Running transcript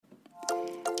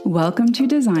Welcome to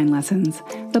Design Lessons,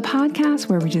 the podcast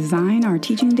where we design our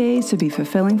teaching days to be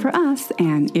fulfilling for us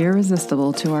and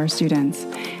irresistible to our students.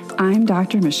 I'm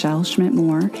Dr. Michelle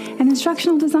Schmidt-Moore, and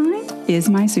instructional design is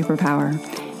my superpower.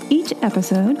 Each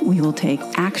episode, we will take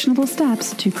actionable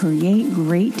steps to create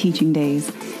great teaching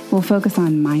days. We'll focus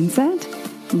on mindset,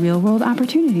 real-world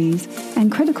opportunities,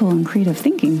 and critical and creative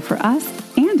thinking for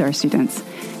us and our students.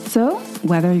 So,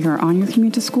 whether you're on your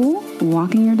commute to school,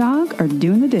 walking your dog, or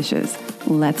doing the dishes,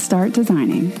 let's start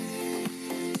designing.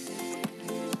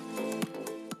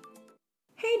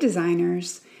 Hey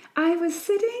designers, I was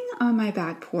sitting on my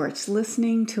back porch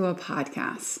listening to a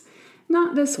podcast.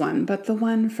 Not this one, but the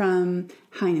one from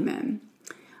Heinemann.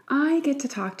 I get to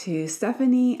talk to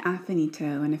Stephanie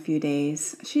Affinito in a few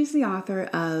days. She's the author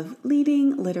of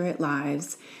Leading Literate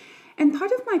Lives. And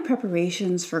part of my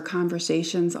preparations for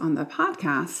conversations on the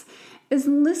podcast is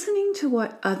listening to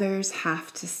what others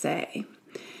have to say.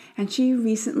 And she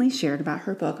recently shared about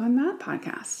her book on that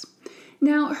podcast.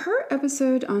 Now, her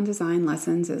episode on design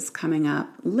lessons is coming up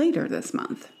later this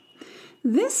month.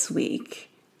 This week,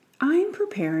 I'm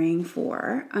preparing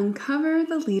for Uncover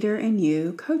the Leader in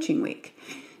You Coaching Week,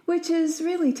 which is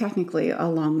really technically a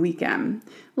long weekend.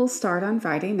 We'll start on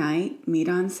Friday night, meet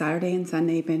on Saturday and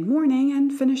Sunday mid-morning,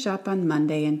 and finish up on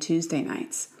Monday and Tuesday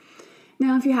nights.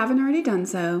 Now, if you haven't already done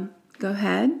so, go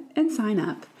ahead and sign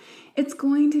up. It's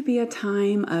going to be a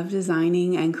time of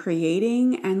designing and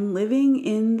creating and living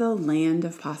in the land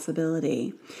of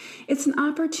possibility. It's an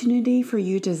opportunity for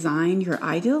you to design your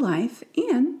ideal life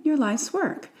and your life's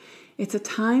work. It's a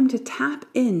time to tap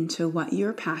into what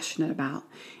you're passionate about,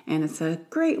 and it's a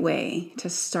great way to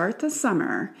start the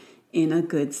summer in a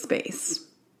good space.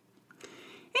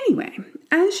 Anyway,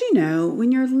 as you know,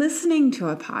 when you're listening to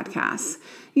a podcast,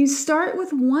 you start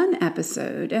with one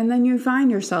episode and then you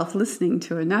find yourself listening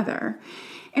to another.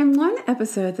 And one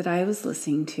episode that I was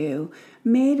listening to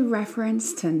made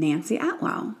reference to Nancy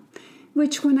Atwell,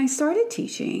 which when I started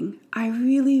teaching, I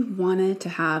really wanted to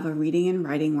have a reading and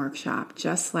writing workshop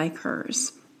just like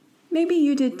hers. Maybe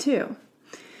you did too.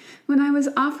 When I was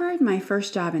offered my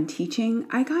first job in teaching,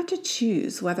 I got to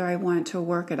choose whether I wanted to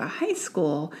work at a high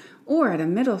school or at a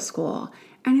middle school,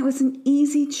 and it was an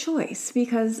easy choice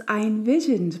because I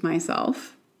envisioned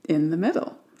myself in the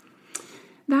middle.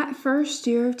 That first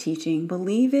year of teaching,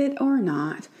 believe it or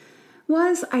not,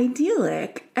 was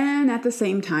idyllic, and at the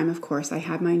same time, of course, I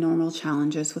had my normal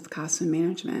challenges with classroom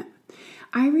management.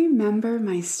 I remember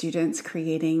my students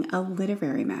creating a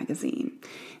literary magazine.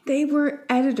 They were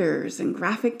editors and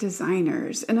graphic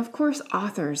designers and, of course,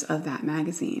 authors of that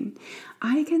magazine.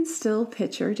 I can still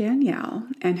picture Danielle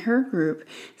and her group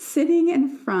sitting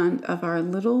in front of our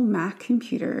little Mac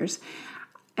computers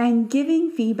and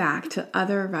giving feedback to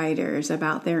other writers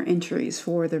about their entries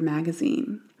for their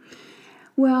magazine.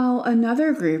 Well,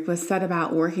 another group was set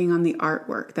about working on the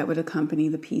artwork that would accompany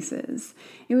the pieces.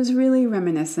 It was really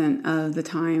reminiscent of the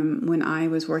time when I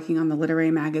was working on the literary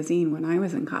magazine when I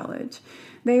was in college.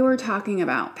 They were talking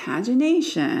about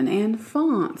pagination and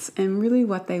fonts and really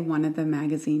what they wanted the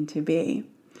magazine to be.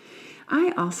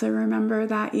 I also remember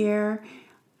that year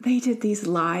they did these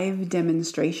live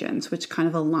demonstrations, which kind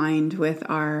of aligned with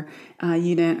our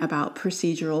unit about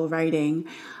procedural writing.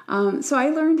 So I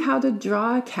learned how to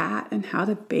draw a cat and how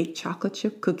to bake chocolate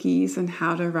chip cookies and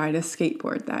how to ride a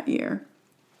skateboard that year.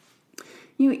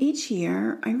 You know, each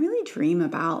year I really dream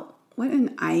about what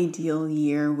an ideal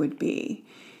year would be,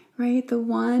 right? The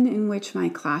one in which my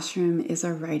classroom is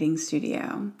a writing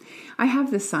studio. I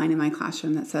have this sign in my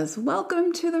classroom that says,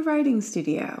 "Welcome to the writing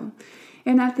studio."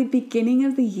 And at the beginning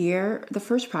of the year, the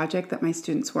first project that my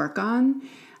students work on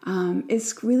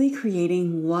is really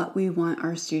creating what we want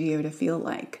our studio to feel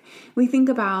like. We think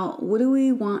about what do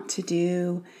we want to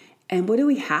do and what do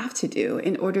we have to do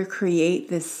in order to create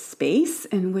this space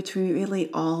in which we really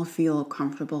all feel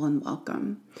comfortable and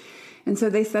welcome. And so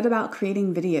they set about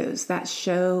creating videos that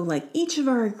show like each of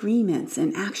our agreements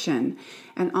in action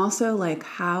and also like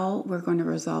how we're going to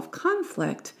resolve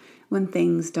conflict when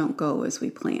things don't go as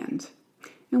we planned.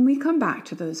 And we come back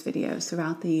to those videos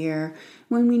throughout the year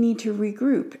when we need to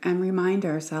regroup and remind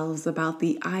ourselves about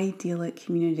the idyllic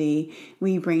community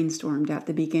we brainstormed at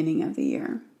the beginning of the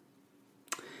year.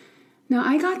 Now,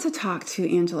 I got to talk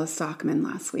to Angela Stockman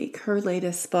last week. Her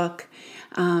latest book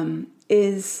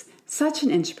is such an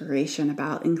inspiration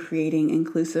about creating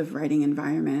inclusive writing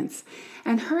environments.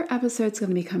 And her episode's going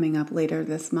to be coming up later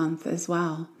this month as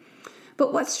well.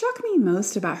 But what struck me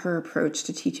most about her approach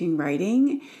to teaching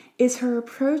writing is her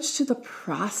approach to the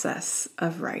process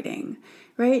of writing,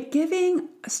 right? Giving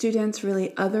students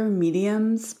really other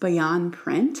mediums beyond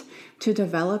print to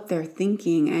develop their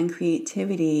thinking and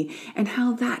creativity, and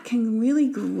how that can really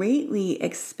greatly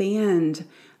expand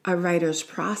a writer's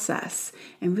process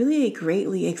and really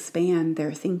greatly expand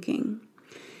their thinking.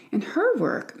 And her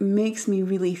work makes me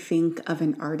really think of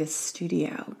an artist's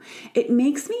studio. It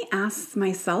makes me ask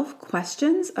myself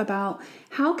questions about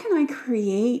how can I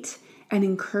create and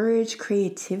encourage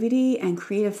creativity and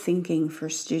creative thinking for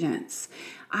students.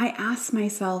 I ask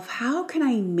myself, how can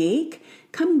I make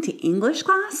coming to English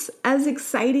class as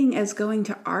exciting as going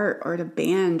to art or to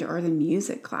band or the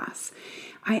music class?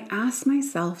 I ask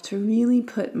myself to really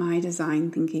put my design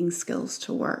thinking skills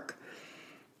to work.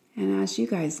 And as you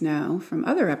guys know from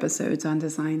other episodes on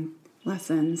design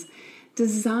lessons,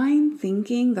 design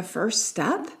thinking, the first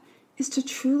step is to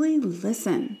truly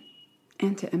listen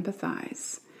and to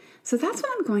empathize. So that's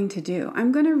what I'm going to do.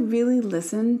 I'm going to really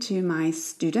listen to my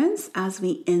students as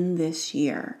we end this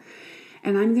year.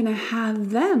 And I'm going to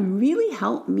have them really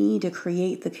help me to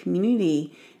create the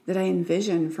community that I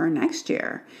envision for next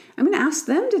year. I'm going to ask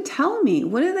them to tell me,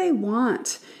 what do they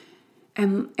want?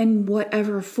 And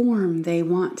whatever form they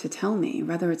want to tell me,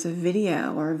 whether it's a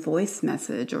video or a voice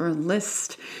message or a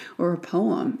list or a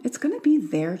poem, it's going to be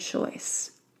their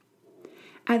choice.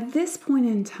 At this point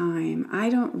in time, I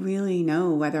don't really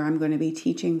know whether I'm going to be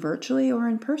teaching virtually or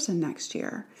in person next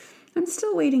year. I'm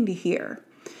still waiting to hear.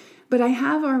 But I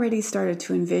have already started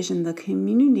to envision the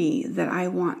community that I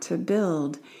want to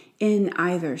build in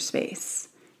either space.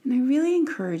 And I really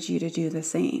encourage you to do the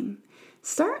same.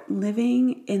 Start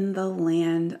living in the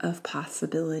land of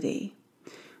possibility.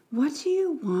 What do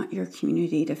you want your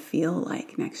community to feel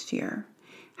like next year?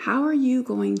 How are you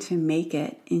going to make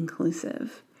it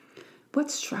inclusive? What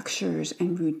structures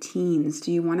and routines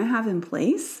do you want to have in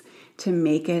place to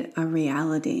make it a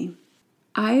reality?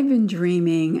 I've been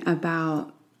dreaming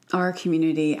about our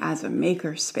community as a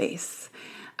maker space.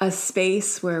 A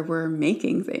space where we're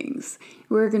making things.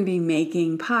 We're going to be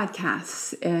making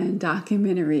podcasts and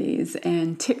documentaries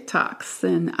and TikToks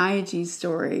and IG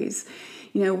stories,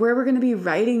 where we're going to be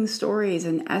writing stories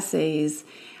and essays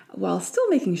while still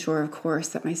making sure, of course,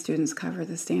 that my students cover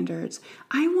the standards.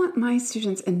 I want my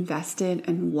students invested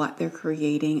in what they're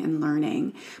creating and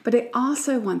learning, but I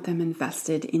also want them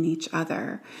invested in each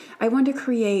other. I want to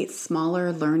create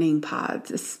smaller learning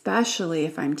pods, especially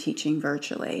if I'm teaching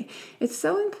virtually. It's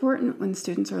so important when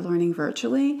students are learning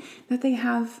virtually that they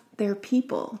have their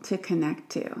people to connect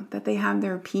to, that they have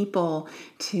their people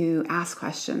to ask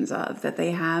questions of, that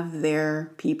they have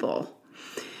their people.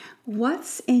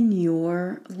 What's in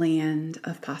your land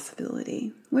of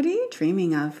possibility? What are you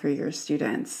dreaming of for your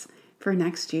students for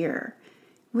next year?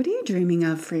 What are you dreaming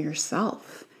of for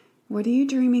yourself? What are you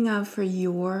dreaming of for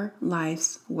your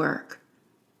life's work?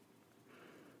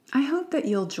 I hope that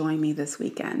you'll join me this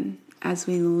weekend as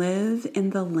we live in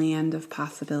the land of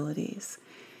possibilities.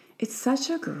 It's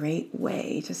such a great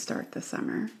way to start the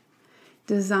summer.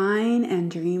 Design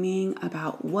and dreaming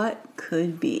about what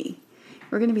could be.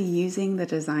 We're going to be using the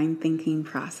design thinking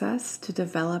process to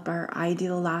develop our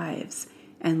ideal lives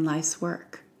and life's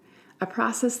work, a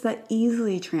process that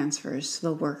easily transfers to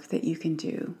the work that you can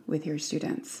do with your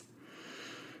students.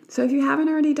 So if you haven't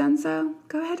already done so,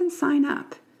 go ahead and sign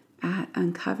up at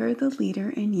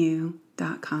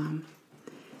uncovertheleaderinyou.com.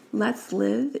 Let's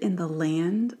live in the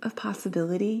land of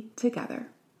possibility together.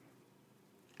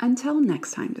 Until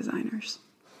next time, designers.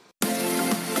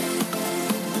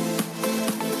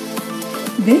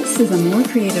 This is a More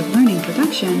Creative Learning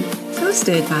production,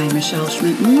 hosted by Michelle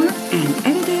Schmidt-Moore and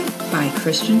edited by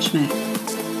Christian Schmidt.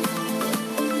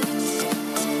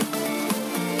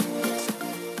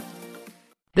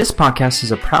 This podcast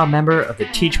is a proud member of the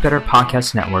Teach Better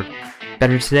Podcast Network.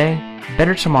 Better today,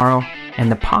 better tomorrow,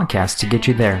 and the podcast to get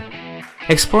you there.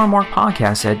 Explore more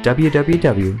podcasts at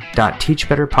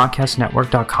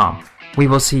www.teachbetterpodcastnetwork.com. We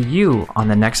will see you on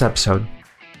the next episode.